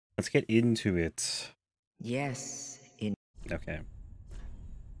Let's get into it. Yes, in Okay.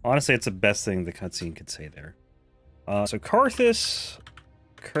 Honestly, it's the best thing the cutscene could say there. So Carthus,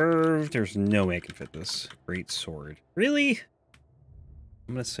 curved. There's no way I can fit this. Greatsword. Really?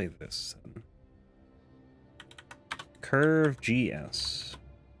 I'm gonna say this then. Curve GS.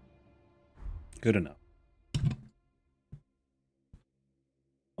 Good enough.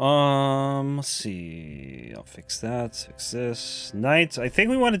 Let's see. I'll fix that. Fix this. Knights. I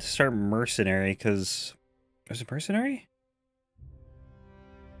think we wanted to start mercenary because there's a mercenary.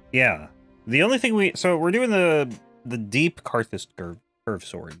 Yeah. The only thing so we're doing the deep Carthus curved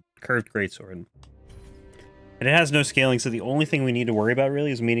sword, curved greatsword, and it has no scaling. So the only thing we need to worry about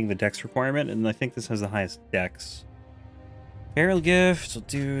really is meeting the dex requirement, and I think this has the highest dex. Burial gift. We'll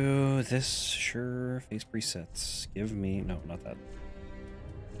do this. Sure. Face presets. Give me no, not that.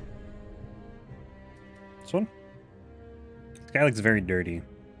 This one. This guy looks very dirty.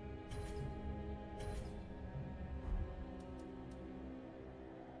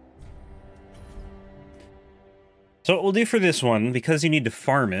 So what we'll do for this one, because you need to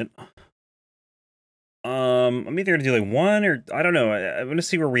farm it, I'm either gonna do like one or I don't know. I'm gonna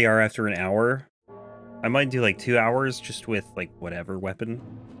see where we are after an hour. I might do like 2 hours just with like whatever weapon.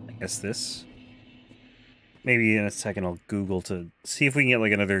 I guess this. Maybe in a second I'll Google to see if we can get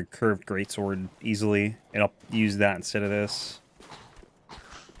like another curved greatsword easily, and I'll use that instead of this.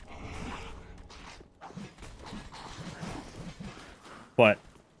 But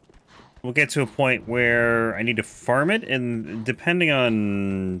we'll get to a point where I need to farm it, and depending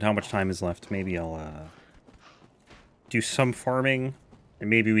on how much time is left, maybe I'll do some farming, and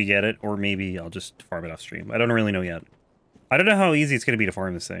maybe we get it, or maybe I'll just farm it off stream. I don't really know yet. I don't know how easy it's going to be to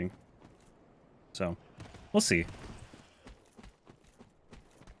farm this thing. So, we'll see.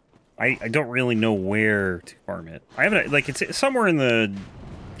 I don't really know where to farm it. I haven't, like, it's somewhere in the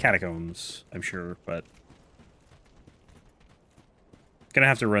catacombs, I'm sure, but gonna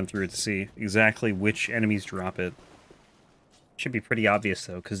have to run through it to see exactly which enemies drop it. Should be pretty obvious,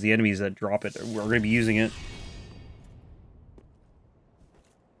 though, because the enemies that drop it are going to be using it.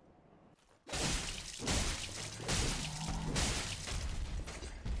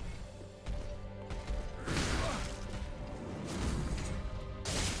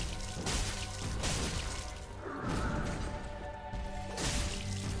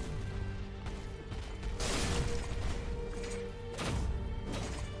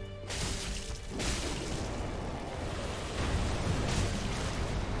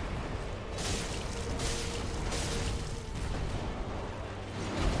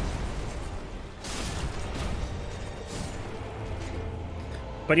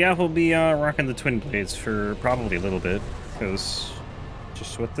 But yeah, we'll be rocking the twin blades for probably a little bit, because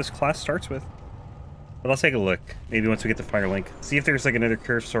just what this class starts with. But I'll take a look, maybe once we get the Firelink. See if there's like another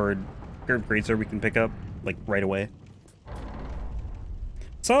curved greatsword we can pick up, like, right away.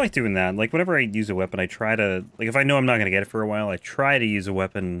 So I like doing that. Like, whenever I use a weapon, I try to, like, if I know I'm not going to get it for a while, I try to use a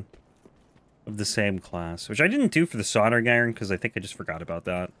weapon of the same class. Which I didn't do for the soldering iron, because I think I just forgot about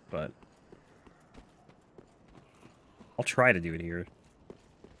that, but I'll try to do it here.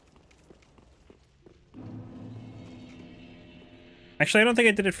 Actually, I don't think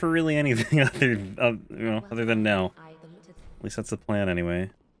I did it for really anything other than now. At least that's the plan,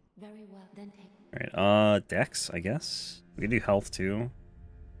 anyway. Alright, dex, I guess. We can do health, too.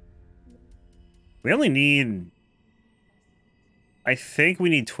 We only need... I think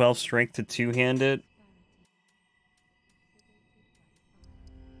we need 12 strength to two-hand it.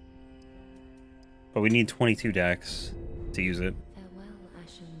 But we need 22 dex to use it.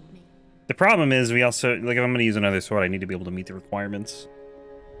 The problem is we also, like, if I'm going to use another sword, I need to be able to meet the requirements.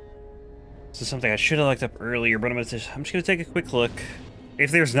 This is something I should have looked up earlier, but I'm just going to take a quick look.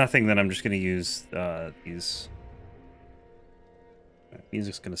 If there's nothing, then I'm just going to use these.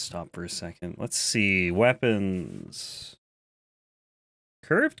 Music's going to stop for a second. Let's see. Weapons.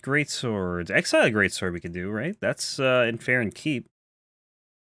 Curved greatswords. Exile greatsword we could do, right? That's in Fair and Keep.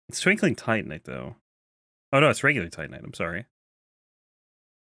 It's Twinkling Titanite, though. Oh, no, it's regular Titanite. I'm sorry.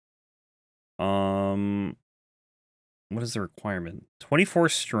 What is the requirement? 24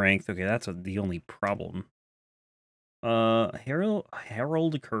 strength. Okay, that's the only problem.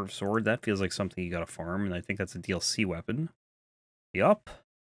 Herald Curved Sword. That feels like something you gotta farm, and I think that's a DLC weapon. Yup.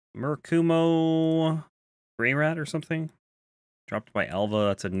 Murakumo Grey Rat or something. Dropped by Alva.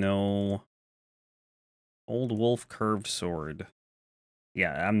 That's a no. Old Wolf Curved Sword.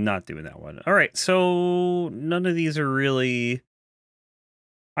 Yeah, I'm not doing that one. Alright, so none of these are really...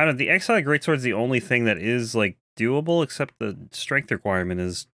 I don't know, the Exile Greatsword's the only thing that is, like, doable, except the strength requirement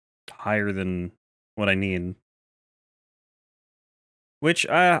is higher than what I need. Which,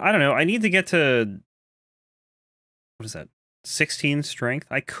 I don't know. I need to get to... What is that? 16 strength?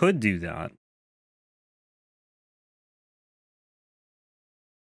 I could do that.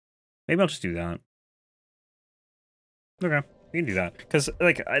 Maybe I'll just do that. Okay, we can do that. Because,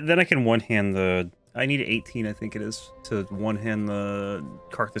 like, then I can one-hand the... I need 18, I think it is, to one-hand the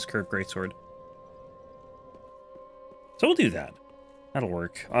Carthus Curve Greatsword. So we'll do that. That'll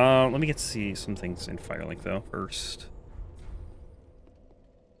work. Let me get to see some things in Firelink, though, first.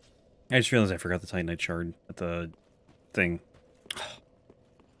 I just realized I forgot the Titanite shard at the thing.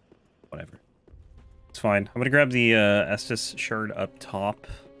 Whatever. It's fine. I'm gonna grab the Estus shard up top.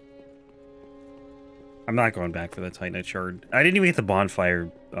 I'm not going back for the Titanite shard. I didn't even get the bonfire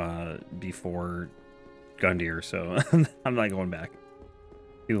before Gundyr, so I'm not going back.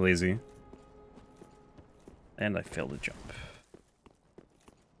 Too lazy. And I failed to jump.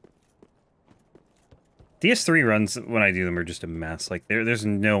 DS3 runs, when I do them, are just a mess. Like, there's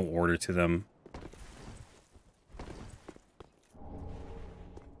no order to them.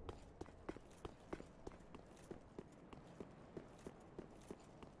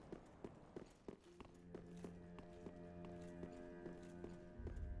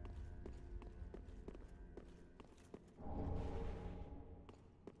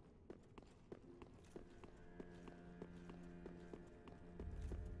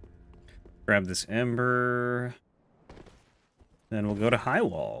 Grab this ember. Then we'll go to High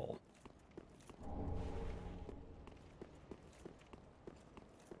Wall.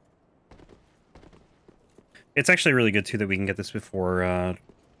 It's actually really good, too, that we can get this before,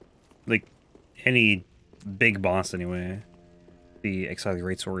 like, any big boss, anyway. The Exile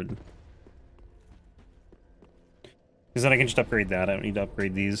Greatsword. Because then I can just upgrade that. I don't need to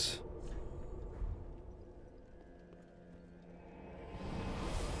upgrade these.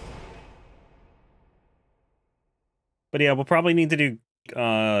 But yeah, we'll probably need to do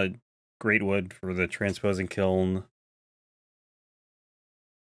Greatwood for the transposing kiln.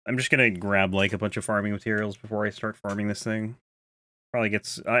 I'm just gonna grab like a bunch of farming materials before I start farming this thing. Probably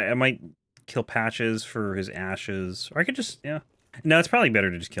gets... I might kill Patches for his ashes. Or I could just... yeah. No, it's probably better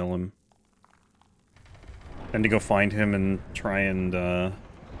to just kill him. Than to go find him and try and... I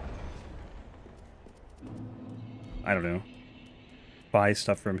don't know. Buy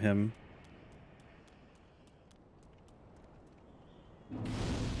stuff from him.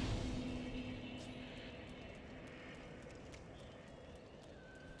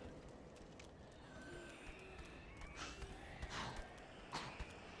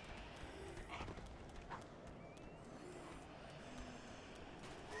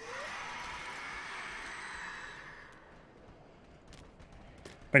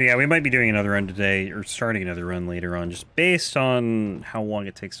 But yeah, we might be doing another run today, or starting another run later on, just based on how long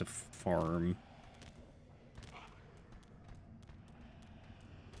it takes to farm.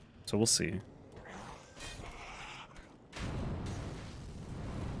 So we'll see.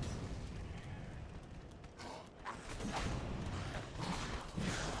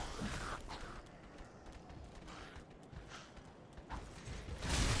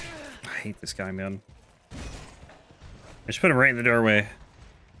 I hate this guy, man. I just put him right in the doorway.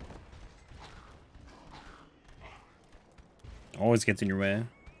 Always gets in your way.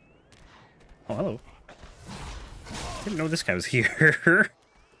 Oh, hello. Didn't know this guy was here.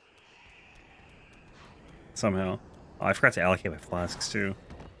 Somehow. Oh, I forgot to allocate my flasks, too.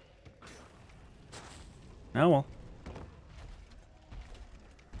 Oh, well.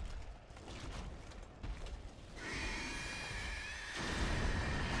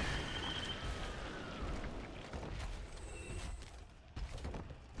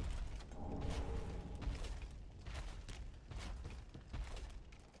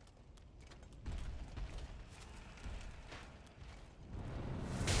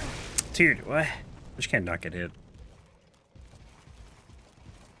 Dude, what? I just can't not get hit.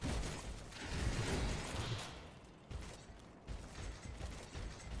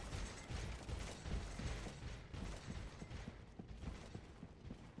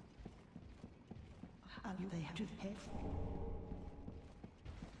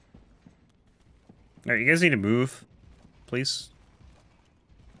 Alright, you guys need to move, please.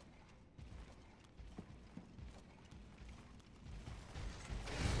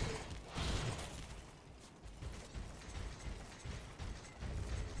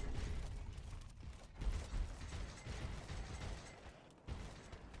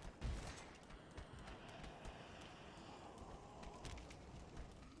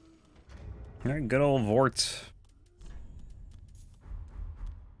 Alright, good old Vort.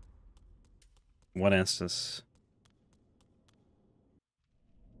 One Estus.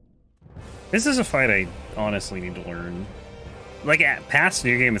 This is a fight I honestly need to learn. Like, at past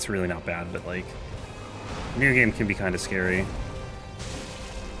new game, it's really not bad, but, like, new game can be kind of scary.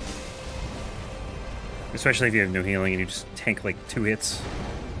 Especially if you have no healing and you just tank, like, 2 hits.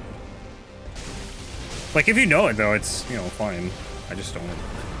 Like, if you know it, though, it's, you know, fine. I just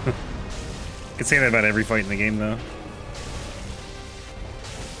don't. Could say that about every fight in the game, though.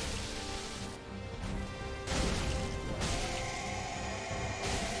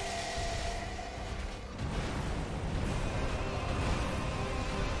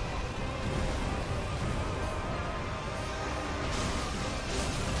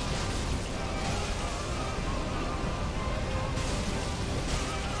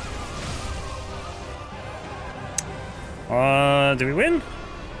 Do we win?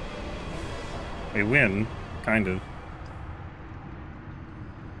 We win, kind of.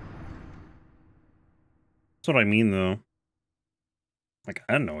 That's what I mean, though. Like,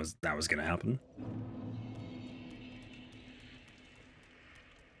 I didn't know that was gonna happen.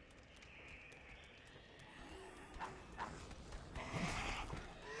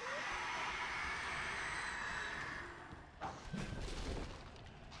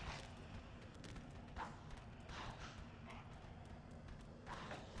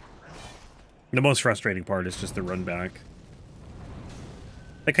 The most frustrating part is just the run back.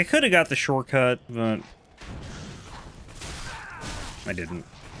 Like, I could have got the shortcut, but I didn't.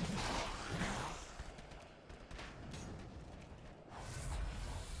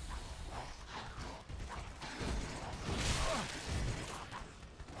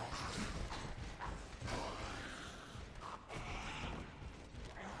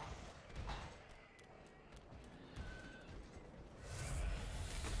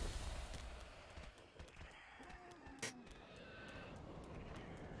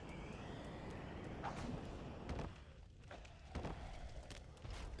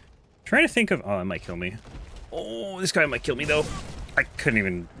 Trying to think of... Oh, it might kill me. Oh, this guy might kill me, though. I couldn't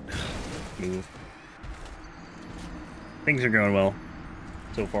even move. Things are going well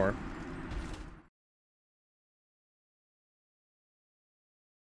so far.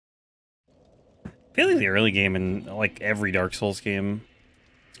 I feel like the early game in, like, every Dark Souls game,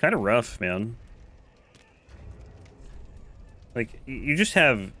 it's kind of rough, man. Like, you just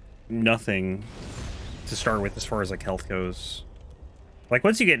have nothing to start with as far as, like, health goes. Like,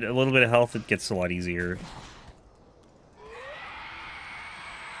 once you get a little bit of health, it gets a lot easier. You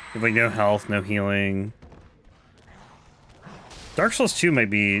have, like, no health, no healing. Dark Souls 2 might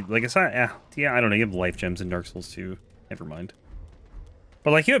be, like, it's not, yeah, I don't know, you have life gems in Dark Souls 2. Never mind.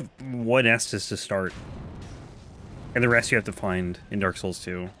 But, like, you have 1 Estus to start. And the rest you have to find in Dark Souls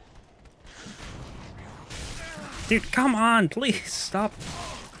 2. Dude, come on, please, stop.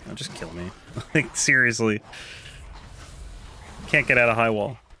 Oh, just kill me. Like, seriously. Can't get out of high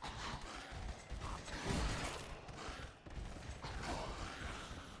wall.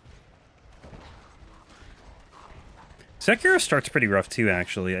 Sekiro starts pretty rough too,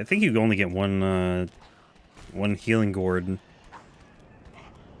 actually. I think you only get one healing gourd. And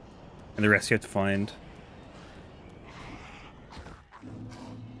the rest you have to find.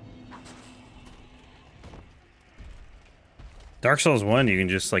 Dark Souls 1, you can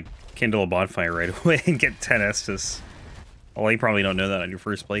just, like, kindle a bonfire right away and get 10 Estus. Well, you probably don't know that on your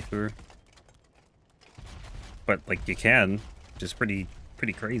first playthrough. But, like, you can. Which is pretty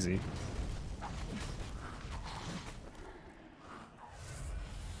crazy.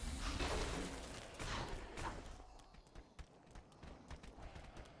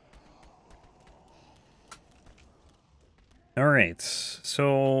 Alright.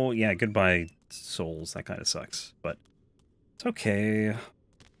 So, yeah, goodbye, souls. That kind of sucks. But it's okay.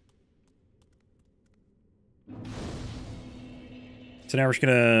 So now we're just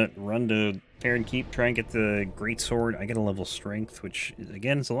gonna run to Terran Keep, try and get the Greatsword. I get a level strength, which,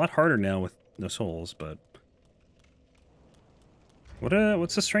 again, is a lot harder now with no souls, but...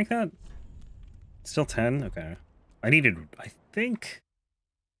 what's the strength at? Still 10? Okay. I think...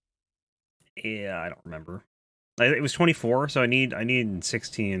 Yeah, I don't remember. It was 24, so I need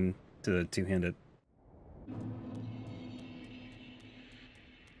 16 to two-hand it.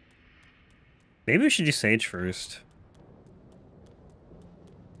 Maybe we should do Sage first.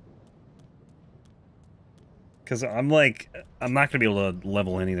 Because I'm not going to be able to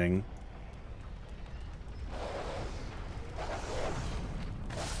level anything.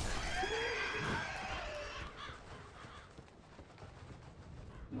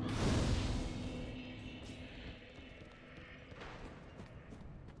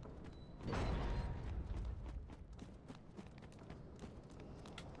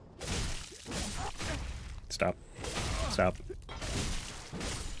 Stop. Stop.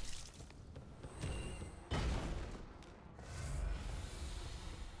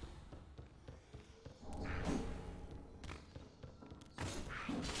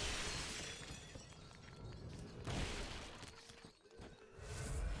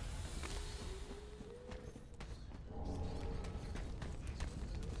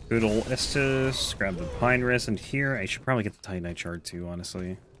 Good old Estus. Grab the Pine Resin here. I should probably get the Titanite Shard too,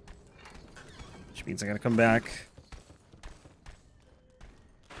 honestly. Which means I gotta come back.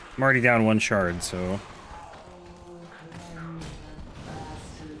 I'm already down 1 shard, so...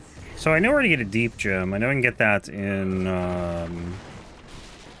 So I know where to get a deep gem. I know I can get that in,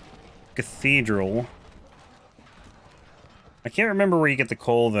 Cathedral. I can't remember where you get the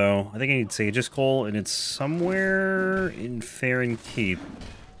coal, though. I think I need Sage's coal, and it's somewhere in Fair and Keep.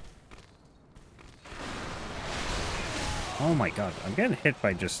 Oh my god, I'm getting hit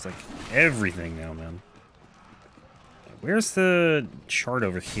by just, like, everything now, man. Where's the shard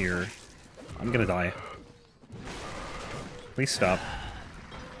over here? I'm gonna die. Please stop.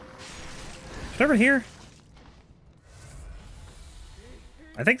 Is it over here?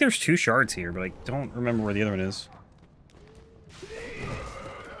 I think there's 2 shards here, but I don't remember where the other one is.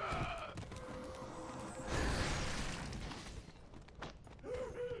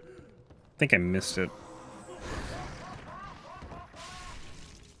 I think I missed it.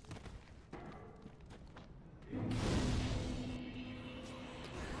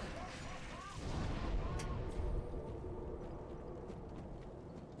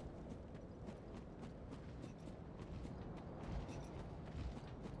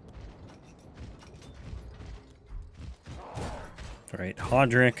 Alright,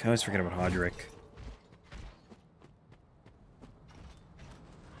 Hodrick. I always forget about Hodrick.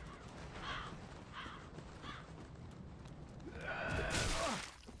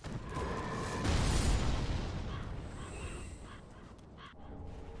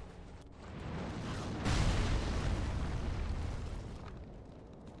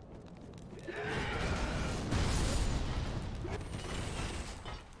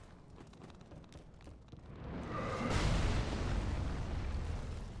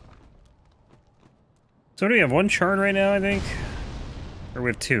 So do we have 1 shard right now, I think? Or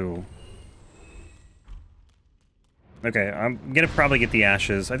we have 2? Okay, I'm gonna probably get the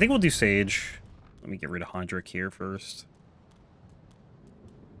ashes. I think we'll do Sage. Let me get rid of Hodrick here first.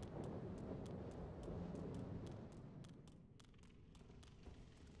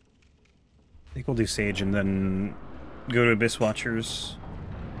 I think we'll do Sage and then go to Abyss Watchers.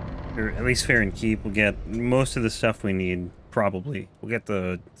 Or at least Fair and Keep. We'll get most of the stuff we need, probably. We'll get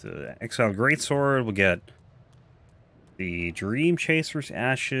the Exile Greatsword, we'll get the Dream Chaser's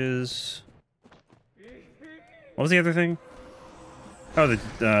Ashes. What was the other thing? Oh,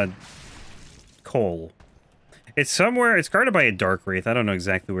 the coal. It's somewhere, it's guarded by a Dark Wraith. I don't know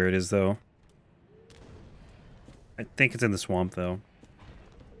exactly where it is, though. I think it's in the swamp, though. I'm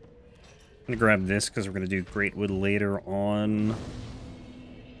gonna grab this, because we're gonna do Greatwood later on.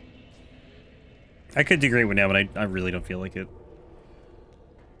 I could do Greatwood now, but I really don't feel like it.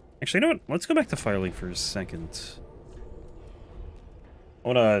 Actually, you know what? Let's go back to Firelink for a second. I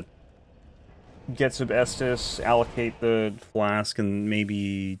wanna get some Estus, allocate the flask, and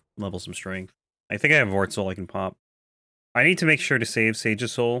maybe level some strength. I think I have Vort Soul I can pop. I need to make sure to save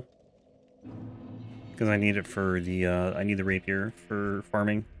Sage's Soul. Because I need it for the, I need the rapier for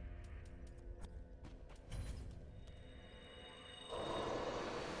farming.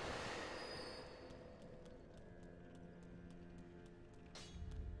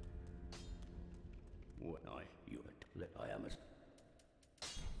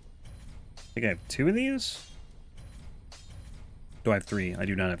 I think I have 2 of these? Do I have 3? I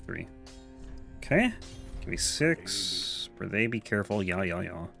do not have 3. Okay. Give me 6. For they be careful. Yeah.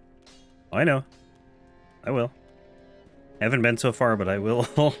 I know. I will. Haven't been so far, but I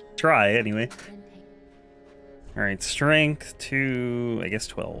will try anyway. Alright, strength to, I guess,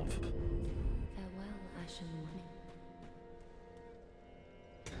 12.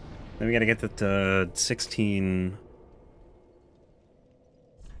 Then we gotta get that to 16.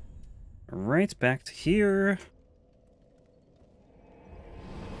 Right, back to here.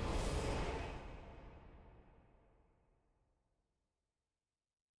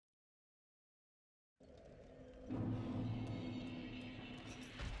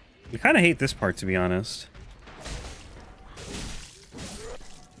 I kind of hate this part, to be honest.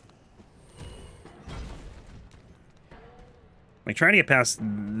 Like, trying to get past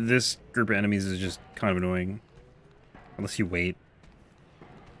this group of enemies is just kind of annoying. Unless you wait.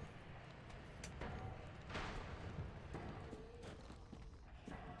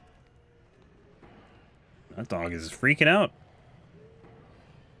 That dog is freaking out.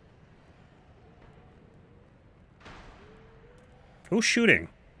 Who's shooting?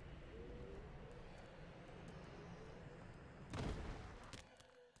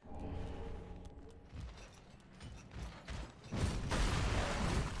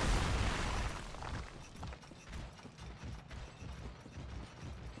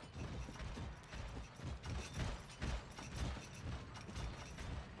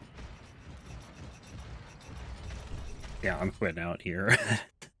 Yeah, I'm quitting out here.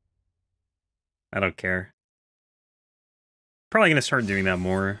 I don't care. Probably gonna start doing that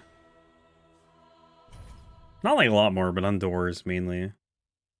more. Not like a lot more, but on doors mainly.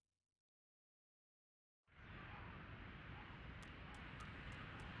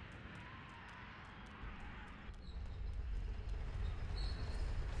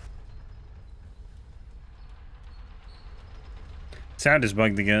 Sound is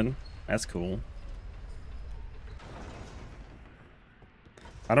bugged again. That's cool.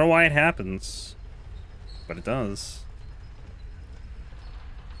 I don't know why it happens, but it does.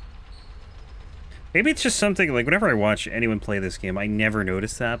 Maybe it's just something, like, whenever I watch anyone play this game, I never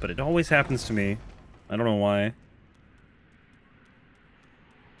notice that, but it always happens to me. I don't know why.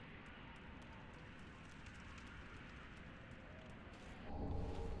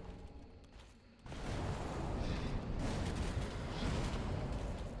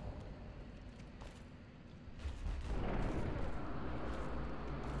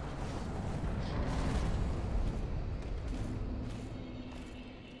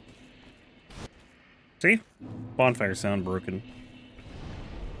 See? Bonfire sound broken.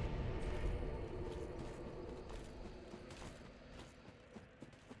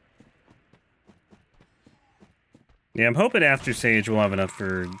 Yeah, I'm hoping after Sage we'll have enough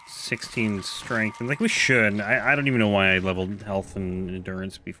for 16 strength. And, like, we should. I don't even know why I leveled health and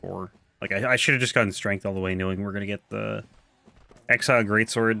endurance before. Like, I should have just gotten strength all the way, knowing we're going to get the Exile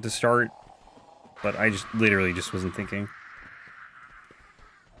Greatsword to start. But I just literally just wasn't thinking.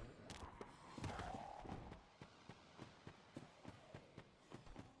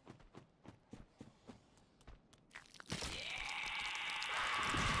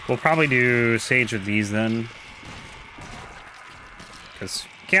 We'll probably do Sage with these then. Because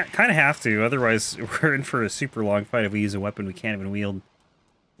kind of have to, otherwise we're in for a super long fight if we use a weapon we can't even wield.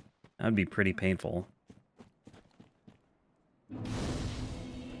 That'd be pretty painful. Okay,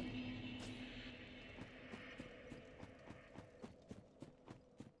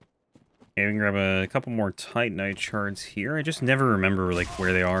 we can grab a couple more Titanite shards here. I just never remember, like,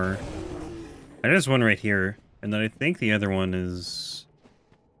 where they are. There's one right here, and then I think the other one is...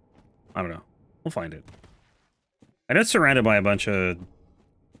 I don't know. We'll find it. I know it's surrounded by a bunch of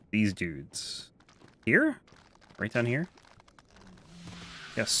these dudes. Here? Right down here?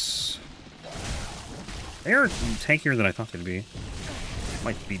 Yes. They are tankier than I thought they'd be.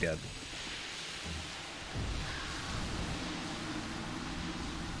 Might be dead.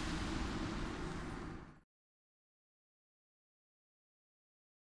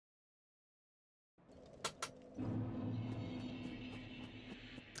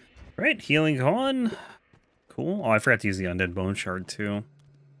 Right, healing on. Cool. Oh, I forgot to use the undead bone shard too.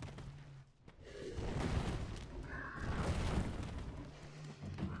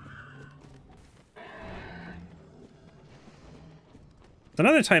 There's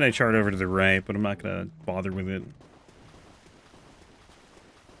another Titanite shard over to the right, but I'm not gonna bother with it.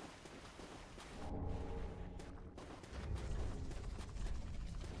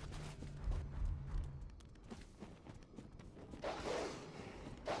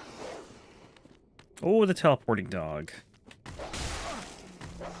 Oh, the teleporting dog.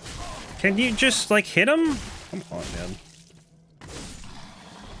 Can you just, like, hit him? Come on, man.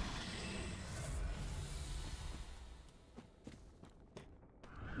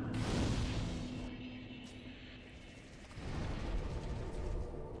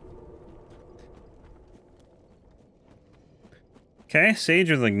 Okay,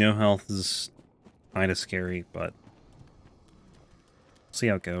 Sage with, like, no health is kind of scary, but... see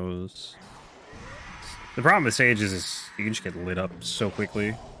how it goes. The problem with Sage is you can just get lit up so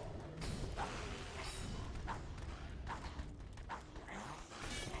quickly.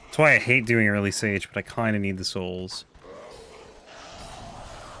 That's why I hate doing early Sage, but I kind of need the souls.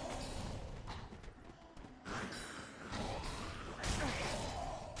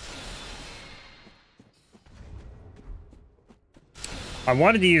 I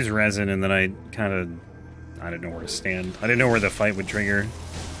wanted to use resin, and then I didn't know where to stand. I didn't know where the fight would trigger.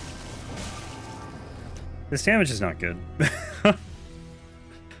 This damage is not good.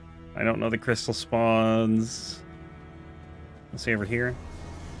 I don't know the crystal spawns. Let's see over here.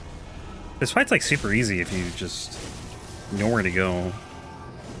 This fight's like super easy if you just know where to go.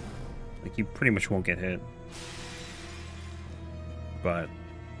 Like, you pretty much won't get hit. But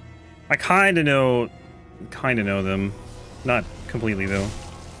I kind of know them. Not completely though.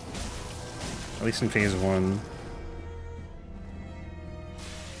 At least in phase 1.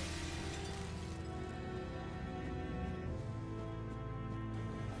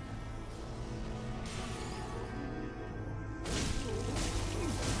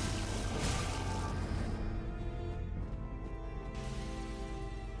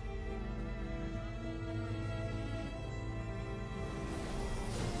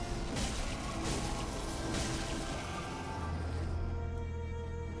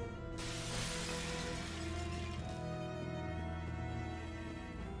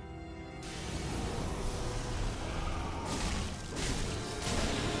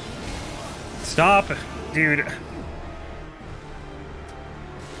 Stop, dude.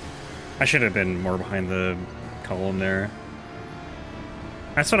 I should have been more behind the column there.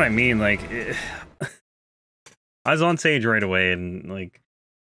 That's what I mean, like... I was on stage right away and, like,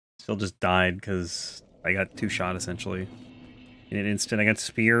 still just died because I got two-shot, essentially. In an instant, I got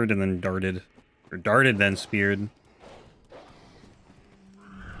speared and then darted. Or darted, then speared.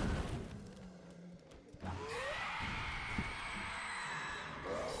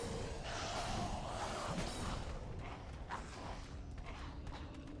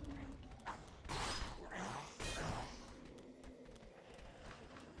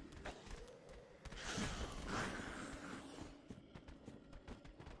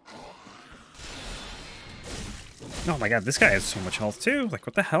 Oh my god, this guy has so much health too. Like,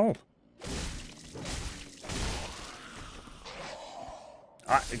 what the hell?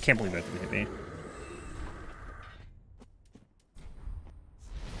 I can't believe that didn't hit me.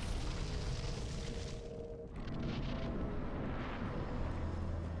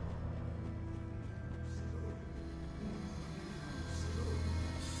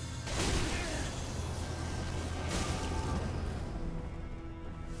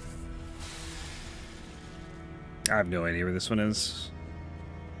 I have no idea where this one is.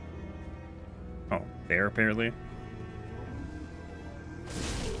 Oh, there, apparently.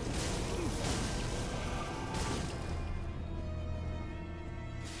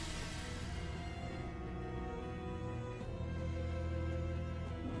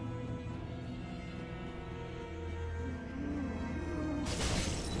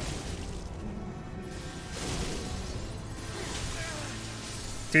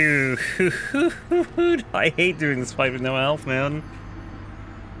 Dude, I hate doing this fight with no health, man.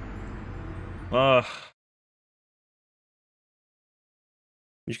 Ugh.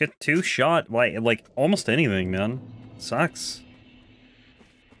 You just get two-shot, like almost anything, man. Sucks.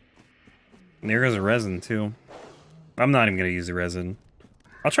 And there goes a resin, too. I'm not even gonna use the resin.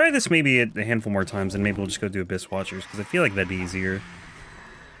 I'll try this maybe a handful more times, and maybe we'll just go do Abyss Watchers, because I feel like that'd be easier.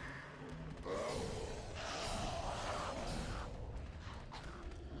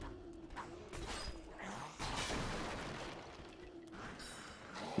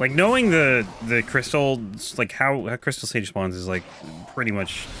 Like, knowing the crystal, like, how crystal sage spawns is, like, pretty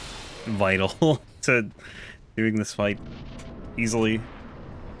much vital to doing this fight easily.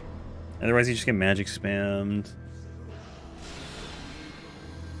 Otherwise, you just get magic spammed.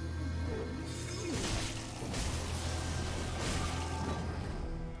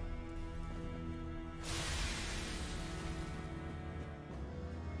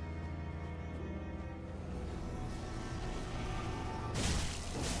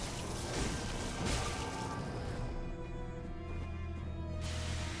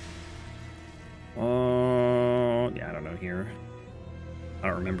 Yeah, I don't know here. I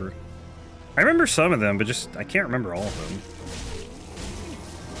don't remember. I remember some of them, but just, I can't remember all of them.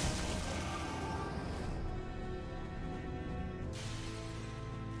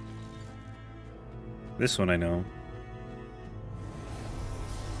 This one I know.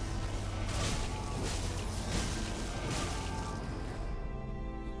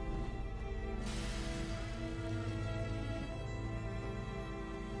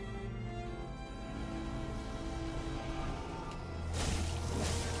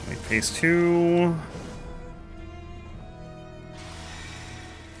 Phase 2.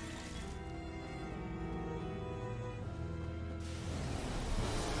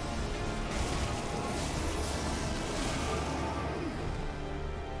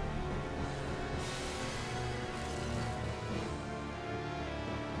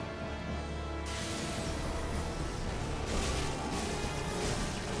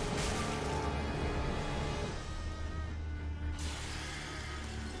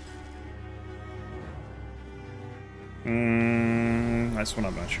 This one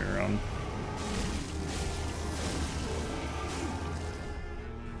I'm not sure on.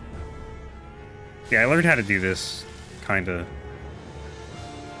 Yeah, I learned how to do this, kinda.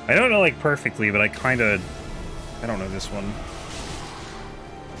 I don't know, like, perfectly, but I kinda... I don't know this one.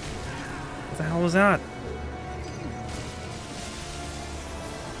 What the hell was that?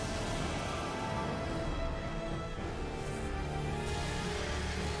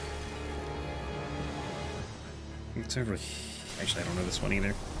 It's over here. Actually, I don't know this one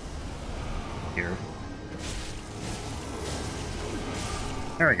either. Here.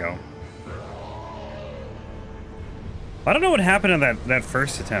 There we go. I don't know what happened in that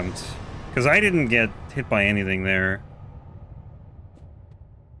first attempt, because I didn't get hit by anything there.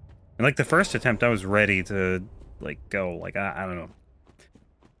 And like the first attempt, I was ready to like go. Like I don't know.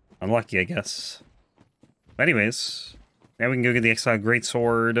 Unlucky, I guess. But anyways, now we can go get the Exiled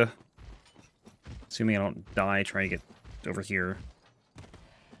Greatsword. Assuming I don't die trying to get over here.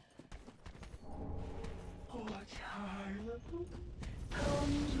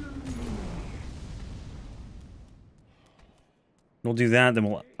 We'll do that, then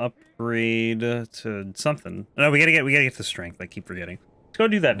we'll upgrade to something. No, we gotta get the strength. I keep forgetting. Let's go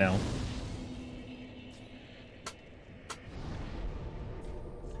do that now.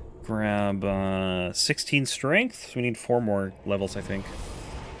 Grab 16 strength. We need 4 more levels, I think.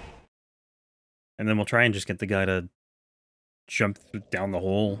 And then we'll try and just get the guy to jump down the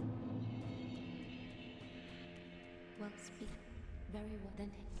hole. Well, speak very well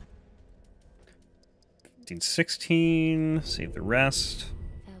then. 15, 16. Save the rest.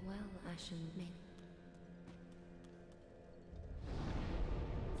 Farewell, Ashen Maiden.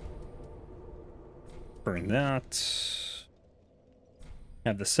 Burn that.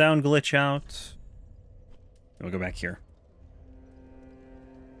 Have the sound glitch out. We'll go back here.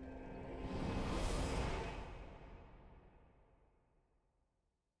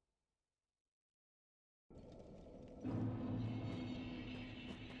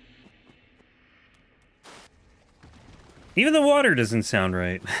 Even the water doesn't sound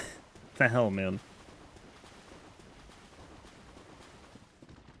right. What the hell, man?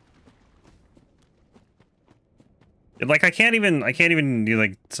 Like I can't even do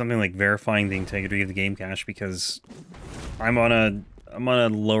like something like verifying the integrity of the game cache because I'm on a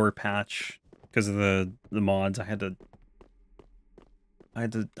lower patch because of the mods. I had to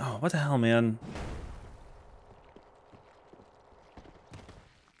oh, what the hell, man?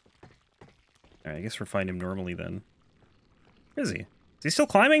 Alright, I guess we're finding him normally then. Where is he? Is he still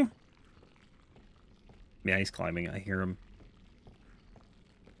climbing? Yeah, he's climbing. I hear him.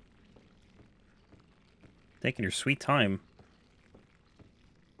 Taking your sweet time.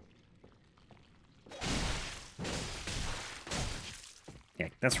 Yeah,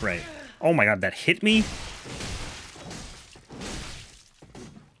 that's right. Oh my god, that hit me?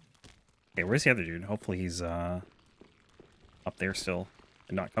 Okay, where's the other dude? Hopefully he's up there still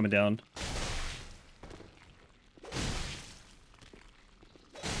and not coming down.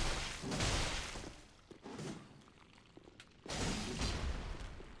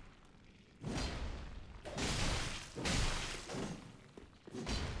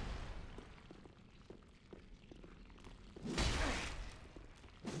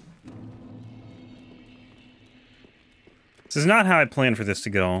 This is not how I planned for this to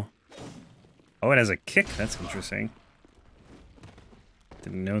go. Oh, it has a kick. That's interesting.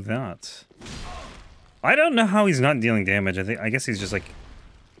 Didn't know that. I don't know how he's not dealing damage. I guess he's just like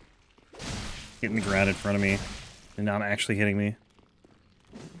hitting the ground in front of me and not actually hitting me.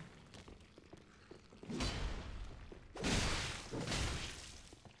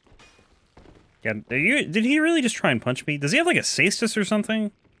 Yeah, did he really just try and punch me? Does he have like a cestus or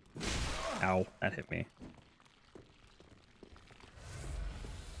something? Ow, that hit me.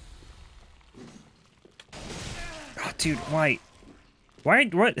 Oh, dude, why? Why?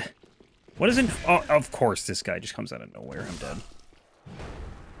 What isn't? Oh, of course, this guy just comes out of nowhere. I'm dead.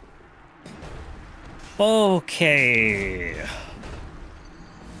 Okay.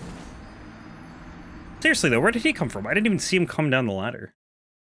 Seriously, though, where did he come from? I didn't even see him come down the ladder.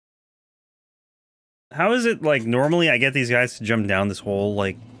 How is it, like, normally I get these guys to jump down this hole,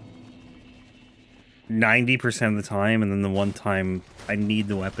 like, 90% of the time, and then the one time I need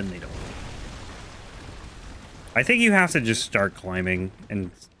the weapon, they don't. I think you have to just start climbing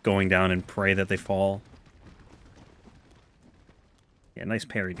and going down and pray that they fall. Yeah, nice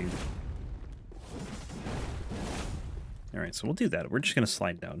parry, dude. Alright, so we'll do that. We're just gonna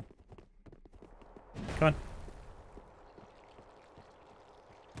slide down. Come on.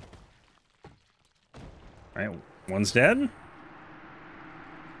 Alright, one's dead.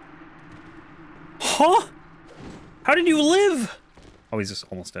 Huh? How did you live? Oh, he's just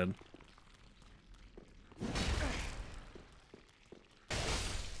almost dead.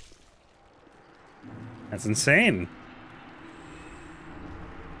 That's insane.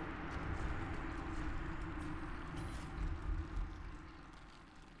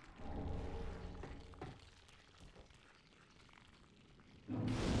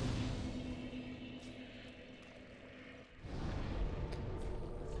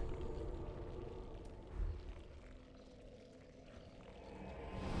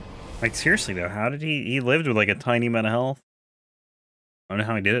 Like, seriously, though, how did he lived with, like, a tiny amount of health? I don't know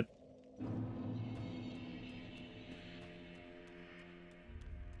how he did it.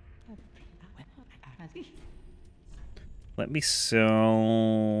 Let me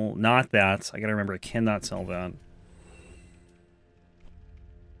sell... Not that. I gotta remember, I cannot sell that.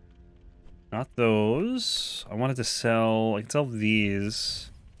 Not those. I wanted to sell... I can sell these.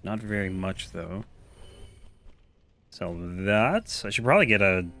 Not very much, though. Sell that. I should probably get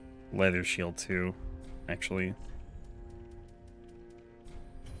a leather shield too, actually.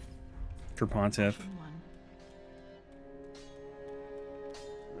 For Pontiff.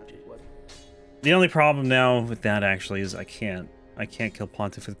 The only problem now with that actually is I can't kill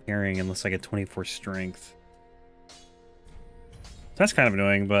Pontiff with parrying unless I get 24 strength. That's kind of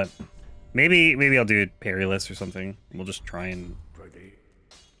annoying, but maybe I'll do it parryless or something. We'll just try and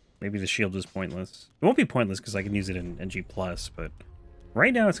maybe the shield is pointless. It won't be pointless because I can use it in NG+, but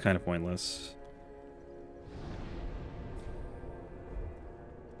right now it's kind of pointless.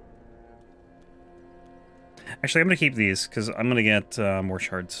 Actually, I'm going to keep these because I'm going to get more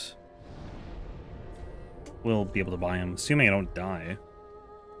shards. We'll be able to buy them, assuming I don't die.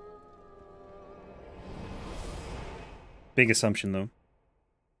 Big assumption, though.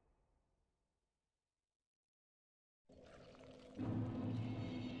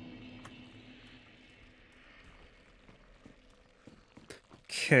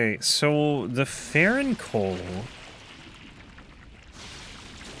 Okay, so the Farron coal...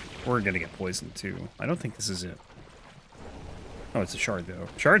 We're gonna get poisoned, too. I don't think this is it. Oh, it's a shard, though.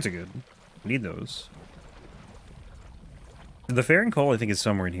 Shards are good. We need those. The Farron coal, I think, is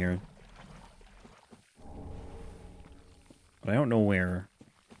somewhere in here. But I don't know where.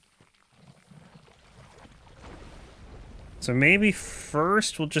 So maybe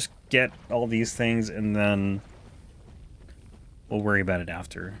first we'll just get all these things, and then we'll worry about it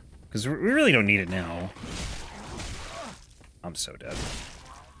after. Because we really don't need it now. I'm so dead.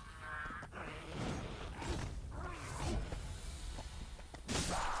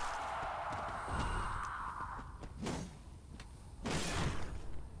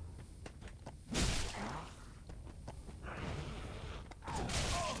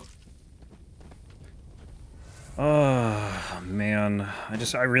 Oh, man.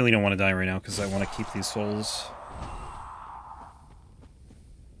 I really don't want to die right now because I want to keep these souls.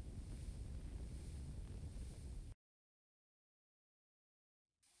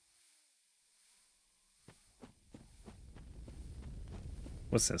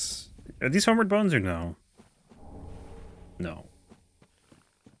 What's this? Are these homeward bones or no? No.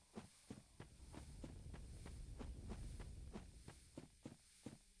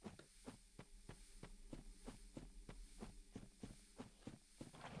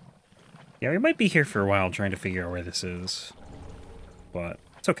 Yeah, we might be here for a while trying to figure out where this is. But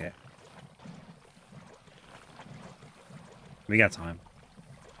it's okay. We got time.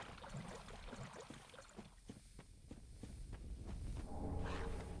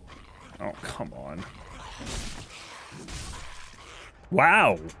 Oh, come on.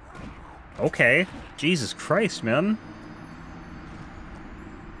 Wow! Okay. Jesus Christ, man.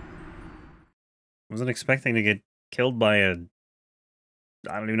 Wasn't expecting to get killed by a...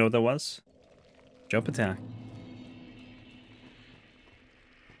 I don't even know what that was. Jump attack.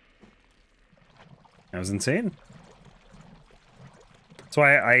 That was insane. That's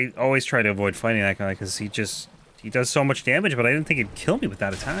why I always try to avoid fighting that guy, because he does so much damage, but I didn't think he'd kill me with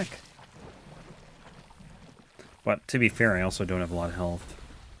that attack. But to be fair, I also don't have a lot of health.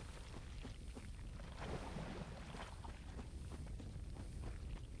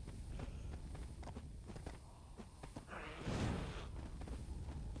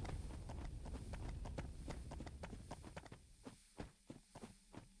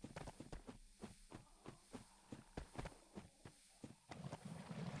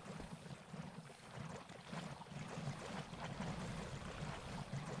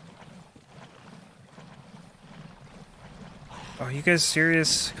 Are you guys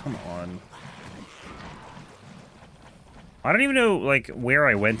serious? Come on. I don't even know, like, where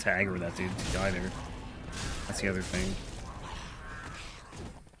I went to aggro that dude either. That's the other thing.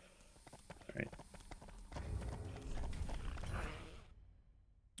 Alright.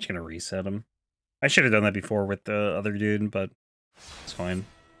 Just gonna reset him. I should have done that before with the other dude, but it's fine.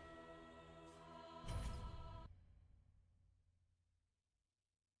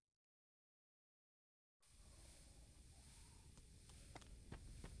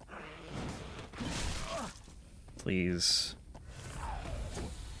 Please.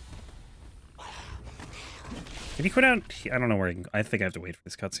 Did he quit out? I don't know where I think I have to wait for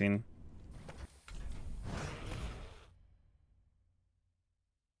this cutscene.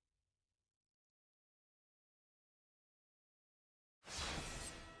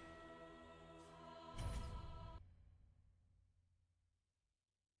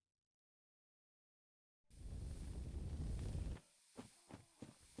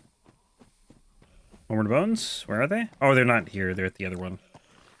 Homeward Bones? Where are they? Oh, they're not here. They're at the other one.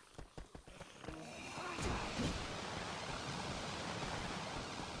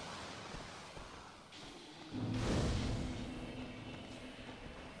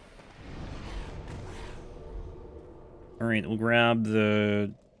 Alright, we'll grab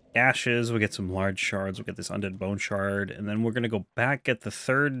the ashes, we'll get some large shards, we'll get this undead bone shard, and then we're gonna go back, get the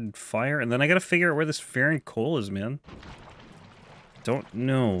third fire, and then I gotta figure out where this variant coal is, man. Don't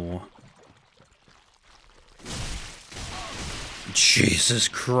know. Jesus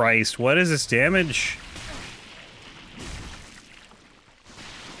Christ, what is this damage?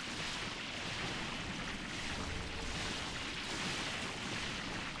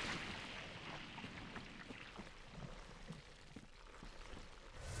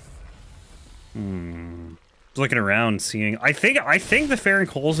 Looking around, seeing. I think the Farron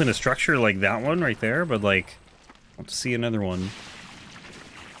coal's in a structure like that one right there, but like, I'll see another one.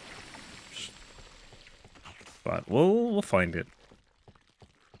 But we'll find it.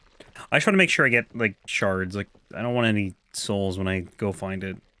 I just want to make sure I get like shards. Like, I don't want any souls when I go find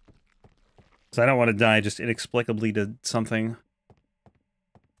it, because I don't want to die just inexplicably to something.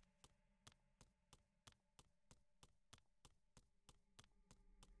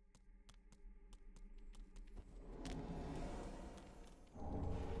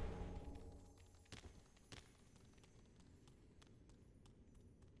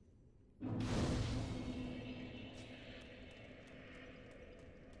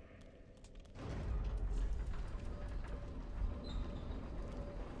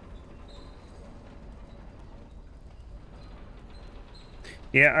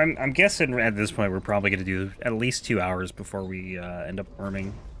 Yeah, I'm guessing at this point we're probably going to do at least 2 hours before we end up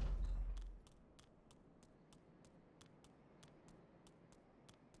farming.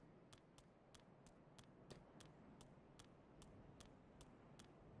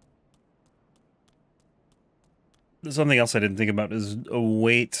 Something else I didn't think about is a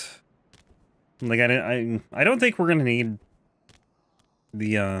weight. Like I don't think we're going to need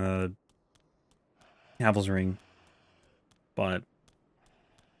the Havel's ring, but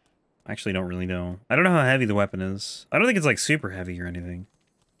I actually don't really know. I don't know how heavy the weapon is. I don't think it's like super heavy or anything.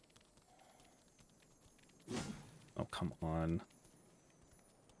 Oh, come on.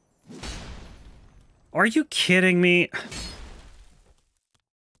 Are you kidding me?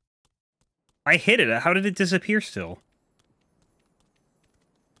 I hit it. How did it disappear still?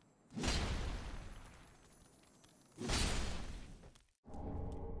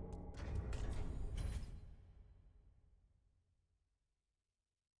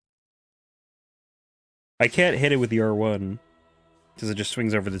 I can't hit it with the R1 because it just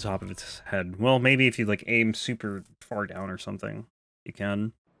swings over the top of its head. Well, maybe if you like aim super far down or something, you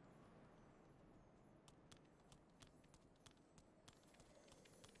can.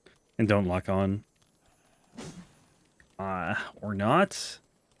 And don't lock on. Or not.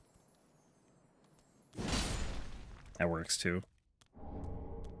 That works too.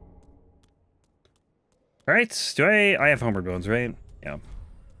 Alright, I have homeward bones, right? Yeah.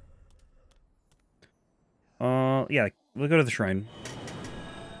 Yeah, we'll go to the shrine.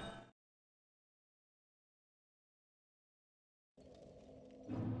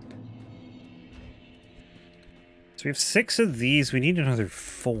 So we have 6 of these, we need another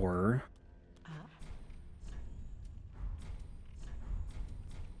 4.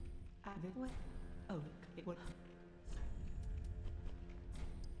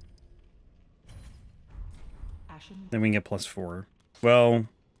 Then we can get +4. Well,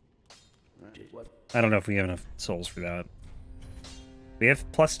 I don't know if we have enough souls for that. We have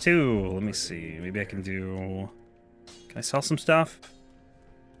 +2. Let me see. Maybe I can do... Can I sell some stuff?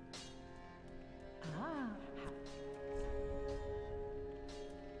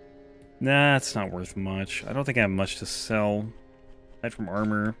 Nah, it's not worth much. I don't think I have much to sell. Aside from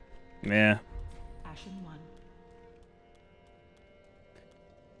armor. Nah.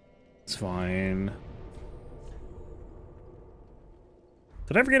 It's fine.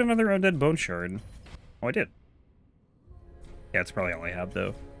 Did I ever get another undead bone shard? Oh, I did. Yeah, it's probably all I have,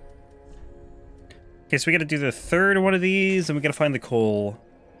 though. Okay, so we gotta do the third one of these, and we gotta find the coal.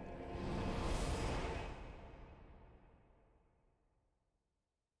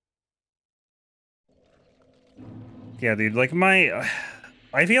 Yeah, dude, like,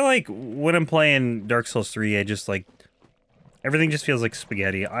 I feel like when I'm playing Dark Souls 3, I just, like... Everything just feels like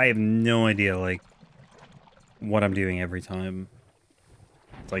spaghetti. I have no idea, like, what I'm doing every time.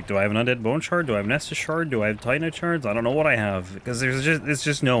 It's like, do I have an undead bone shard? Do I have an Estus shard? Do I have Titanite shards? I don't know what I have, because it's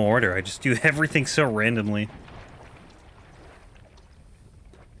just no order. I just do everything so randomly.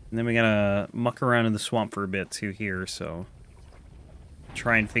 And then we gotta muck around in the swamp for a bit, too, here, so...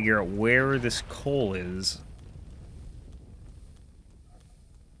 Try and figure out where this coal is.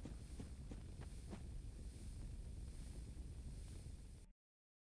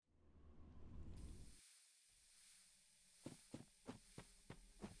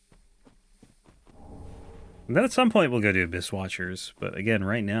 And then at some point we'll go to Abyss Watchers, but again,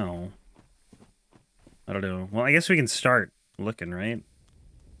 right now, I don't know. Well, I guess we can start looking, right?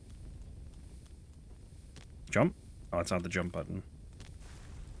 Jump? Oh, it's not the jump button.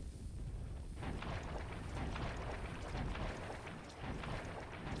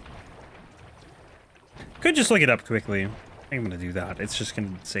 Could just look it up quickly. I'm gonna do that. It's just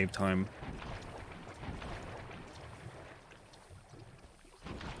gonna save time.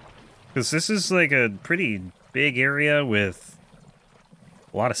 Because this is like a pretty big area with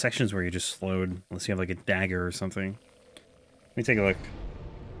a lot of sections where you're just slowed, unless you have like a dagger or something. Let me take a look.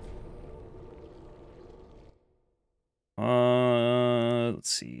 Let's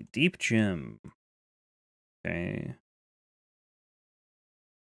see. Deep Gem. Okay.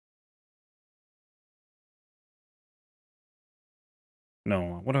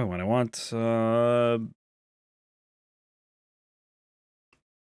 No, what do I want? I want,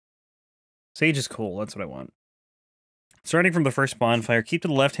 Sage is cool, that's what I want. Starting from the first bonfire, keep to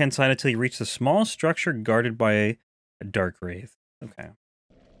the left-hand side until you reach the small structure guarded by a dark wraith. Okay.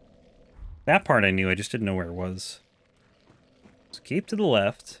 That part I knew, I just didn't know where it was. So keep to the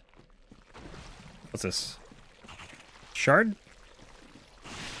left. What's this? Shard?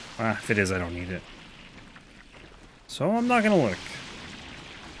 Ah, if it is, I don't need it. So I'm not gonna look.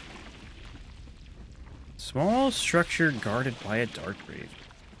 Small structure guarded by a dark wraith.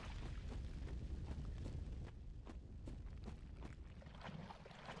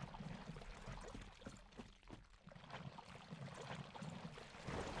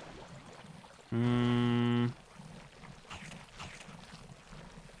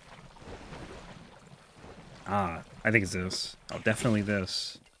 Ah, I think it's this. Oh, definitely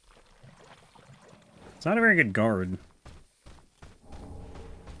this. It's not a very good guard.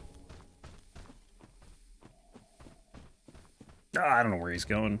 Ah, I don't know where he's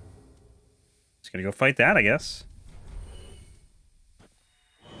going. He's gonna go fight that, I guess.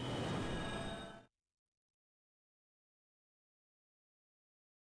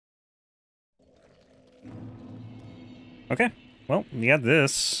 Okay, well, we got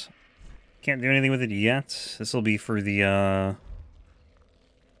this. Can't do anything with it yet. This will be for the,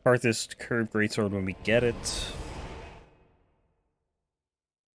 Carthus curved Greatsword when we get it.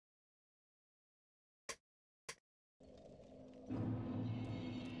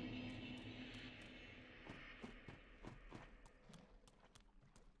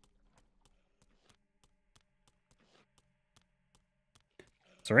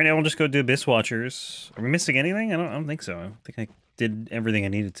 So right now we'll just go do Abyss Watchers. Are we missing anything? I don't think so. I think I did everything I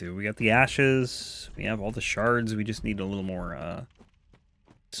needed to. We got the ashes. We have all the shards. We just need a little more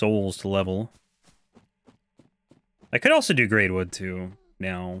souls to level. I could also do Greatwood too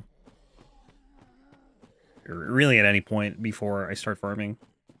now. Or really at any point before I start farming.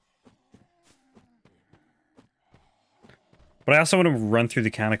 But I also want to run through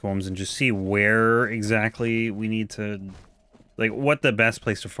the catacombs and just see where exactly we need to... Like, what the best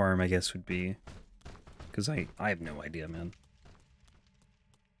place to farm, I guess, would be. Because I have no idea, man.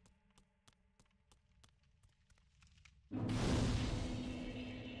 How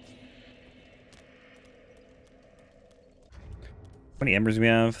many embers do we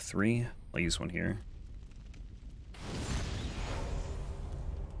have? 3? I'll use one here.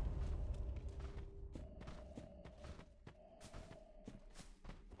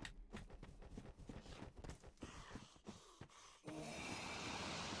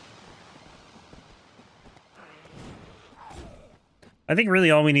 I think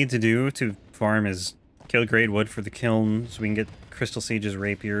really all we need to do to farm is kill Greatwood for the kiln so we can get Crystal Sage's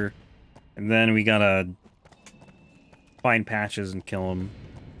rapier. And then we gotta find patches and kill them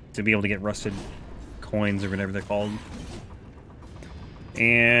to be able to get rusted coins or whatever they're called.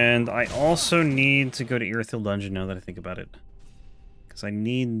 And I also need to go to Irithyll Dungeon now that I think about it. Because I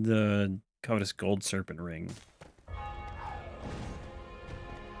need the Covetous Gold Serpent Ring.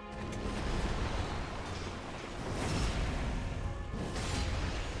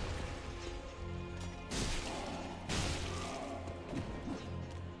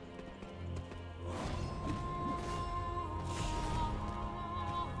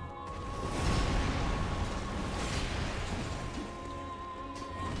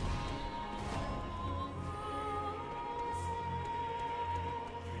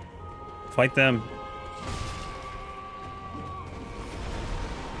 Fight them.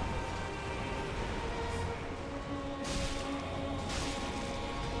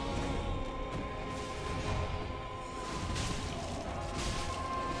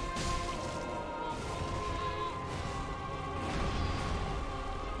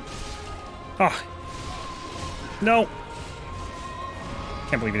 Oh. No.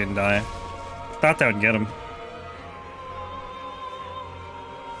 Can't believe he didn't die. Thought that would get him.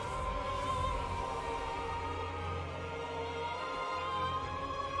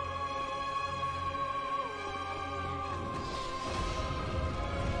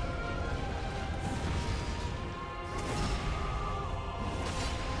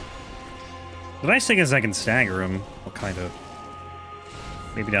 The nice thing is I can stagger him. Well, kind of.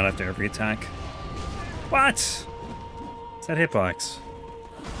 Maybe not after every attack. What? It's that hitbox.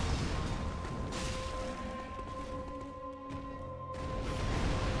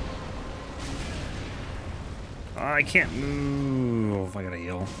 I can't move. I gotta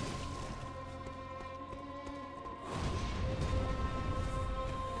heal.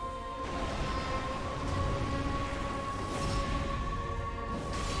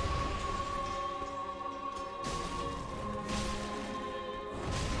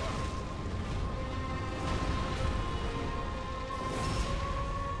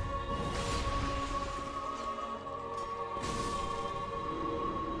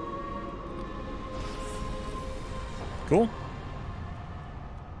 Cool.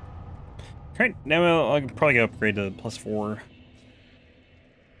 Alright, now I'll probably go upgrade to +4.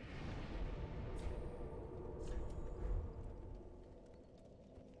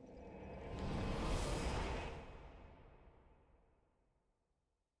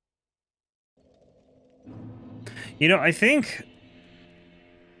 You know, I think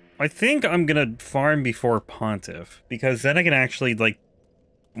I'm gonna farm before Pontiff, because then I can actually, like,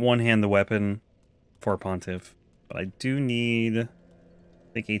 one-hand the weapon for Pontiff. But I do need,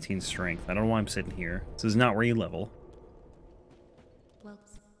 like, 18 strength. I don't know why I'm sitting here. This is not where you level. Well,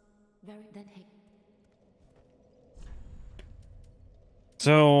 very then hey.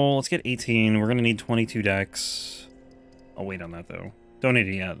 So, let's get 18. We're gonna need 22 dex. I'll wait on that, though. Don't need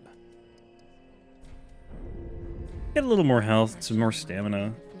it yet. Get a little more health, some more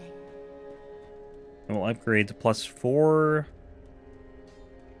stamina. And we'll upgrade to +4.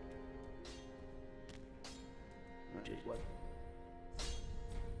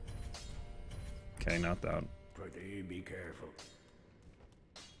 Okay, not that. Pretty be careful.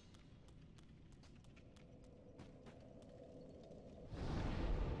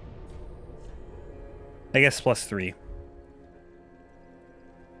 I guess +3.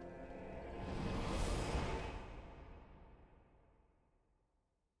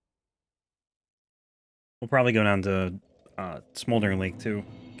 We'll probably go down to Smoldering Lake too.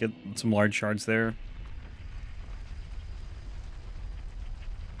 Get some large shards there.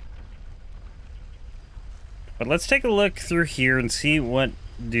 But let's take a look through here and see what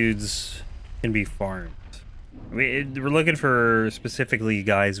dudes can be farmed. We're looking for specifically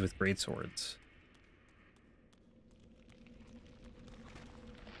guys with greatswords.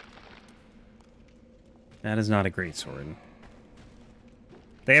 That is not a greatsword.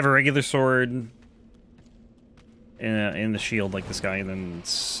 They have a regular sword in the shield like this guy, and then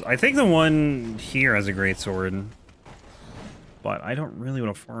I think the one here has a greatsword. But I don't really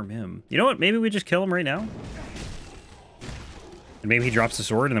want to farm him. You know what? Maybe we just kill him right now. And maybe he drops the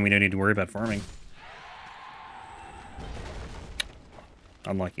sword, and then we don't need to worry about farming.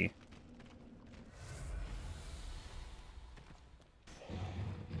 Unlucky.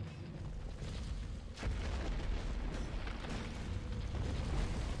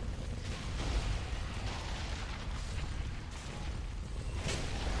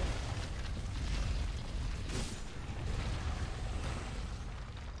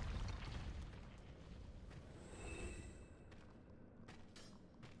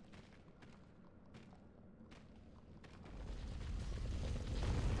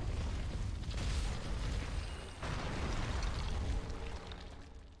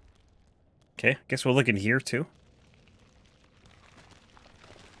 Okay, guess we'll look in here too.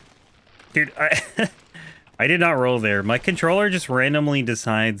 Dude, I did not roll there. My controller just randomly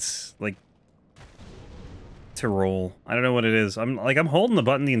decides, like, to roll. I don't know what it is. I'm holding the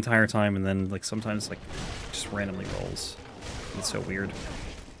button the entire time, and then, like, sometimes, like, just randomly rolls. It's so weird.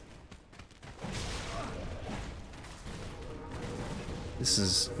 This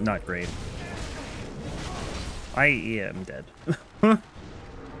is not great. I am dead.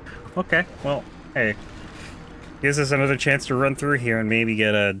 Okay, well, hey. Gives us another chance to run through here and maybe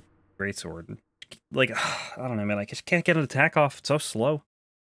get a greatsword. Like, I don't know, man. I just can't get an attack off. It's so slow.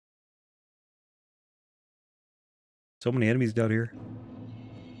 So many enemies down here.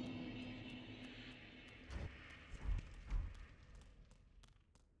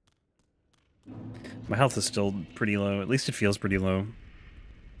 My health is still pretty low. At least it feels pretty low.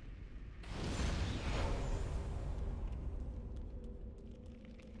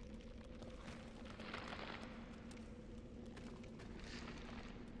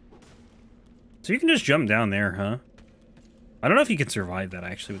 So you can just jump down there, huh? I don't know if you can survive that,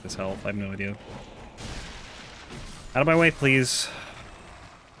 actually, with this health. I have no idea. Out of my way, please.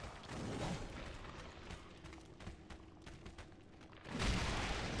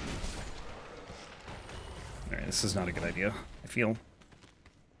 Alright, this is not a good idea, I feel.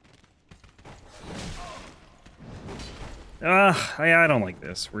 I don't like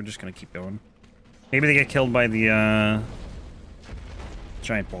this. We're just gonna keep going. Maybe they get killed by the,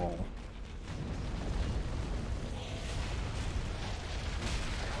 giant ball.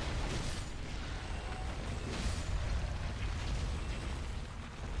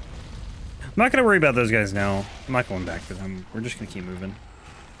 I'm not gonna worry about those guys now. I'm not going back to them. We're just gonna keep moving.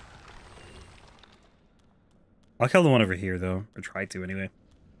 I'll kill the one over here, though. Or try to, anyway.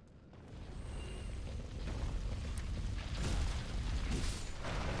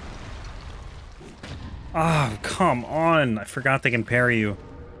 Oh, come on! I forgot they can parry you.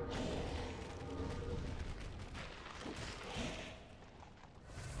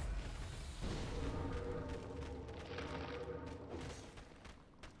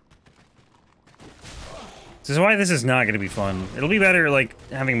 This is why this is not going to be fun. It'll be better, like,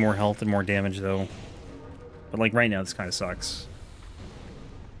 having more health and more damage, though. But, like, right now, this kind of sucks.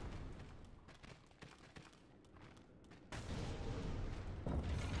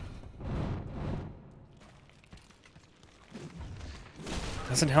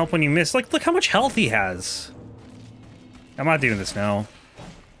 Doesn't help when you miss. Like, look how much health he has. I'm not doing this now.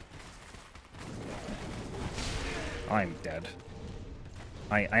 I'm dead.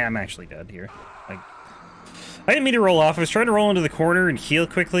 I am actually dead here. Like, I didn't mean to roll off. I was trying to roll into the corner and heal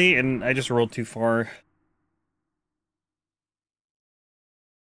quickly, and I just rolled too far.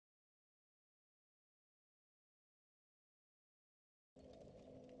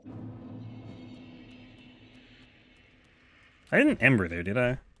 I didn't ember there, did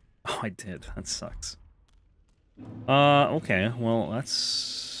I? Oh, I did. That sucks. Okay. Well,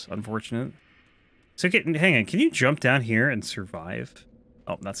 that's unfortunate. So, hang on. Can you jump down here and survive?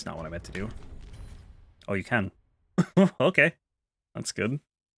 Oh, that's not what I meant to do. Oh, you can. Okay. That's good.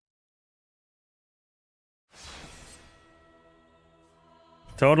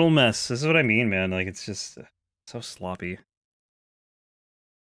 Total mess. This is what I mean, man. Like, it's just so sloppy.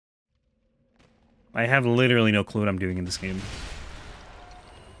 I have literally no clue what I'm doing in this game.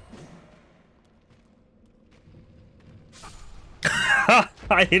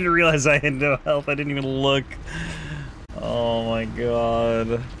 I didn't realize I had no health. I didn't even look. Oh my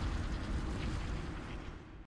god.